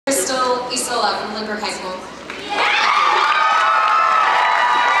Isola from Lindbergh High School.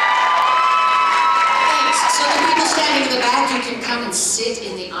 Thanks. So the people standing in the back, you can come and sit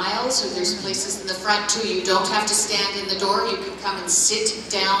in the aisles, or there's places in the front too. You don't have to stand in the door. You can come and sit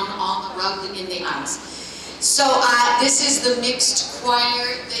down on the rug in the aisles. So this is the mixed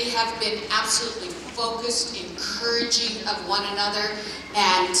choir. They have been absolutely focused, encouraging of one another,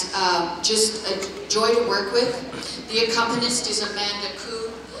 and just a joy to work with. The accompanist is Amanda Koo.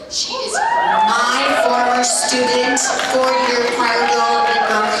 She is my former student, 4-year choir girl at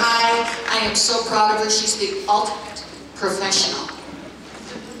Lindbergh High. I am so proud of her. She's the ultimate professional.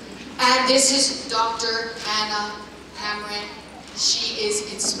 And this is Dr. Anna Hamrin. She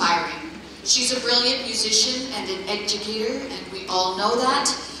is inspiring. She's a brilliant musician and an educator, and we all know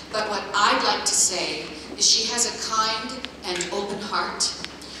that. But what I'd like to say is she has a kind and open heart.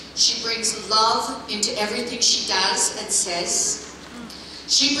 She brings love into everything she does and says.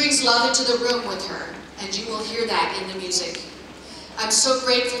 She brings love into the room with her, and you will hear that in the music. I'm so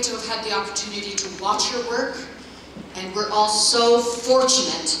grateful to have had the opportunity to watch her work, and we're all so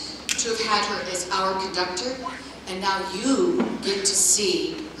fortunate to have had her as our conductor, and now you get to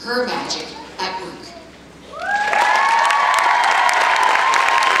see her magic at work.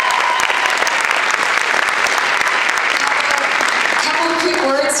 A couple of quick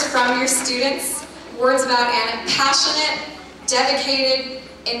words from your students. Words about Anna: passionate, dedicated,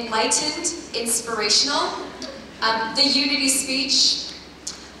 enlightened, inspirational. The unity speech,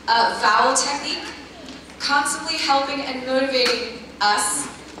 vowel technique, constantly helping and motivating us.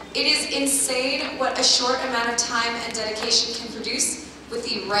 It is insane what a short amount of time and dedication can produce with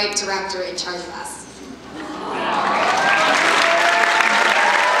the right director in charge of us.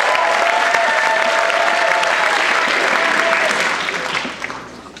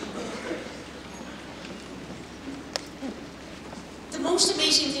 The most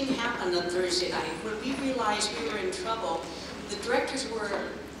amazing thing happened on Thursday night. When we realized we were in trouble, the directors were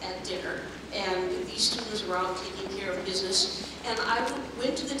at dinner, and these students were out taking care of business. And I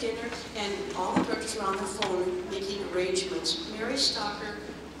went to the dinner, and all the directors were on the phone making arrangements. Mary Stalker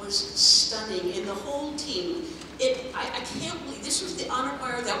was stunning, and the whole team. I can't believe this was the honor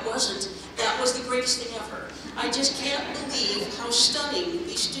choir that wasn't. That was the greatest thing ever. I just can't believe how stunning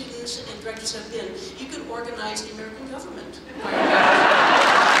these students and directors have been. You could organize the American government.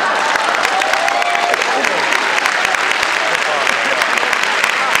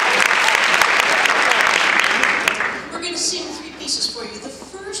 We're going to sing 3 pieces for you. The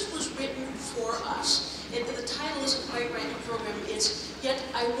first was written for us. The title isn't quite right in the program. It's Yet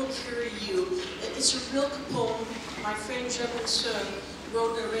I Will Carry You. It's a real poem. My friend Jevons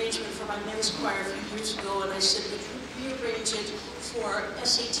wrote an arrangement for my men's choir a few years ago, and I said, would you rearrange it for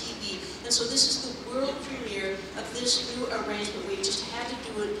SATB? And so this is the world premiere of this new arrangement. We just had to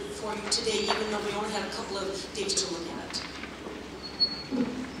do it for you today, even though we only had a couple of days to look at it.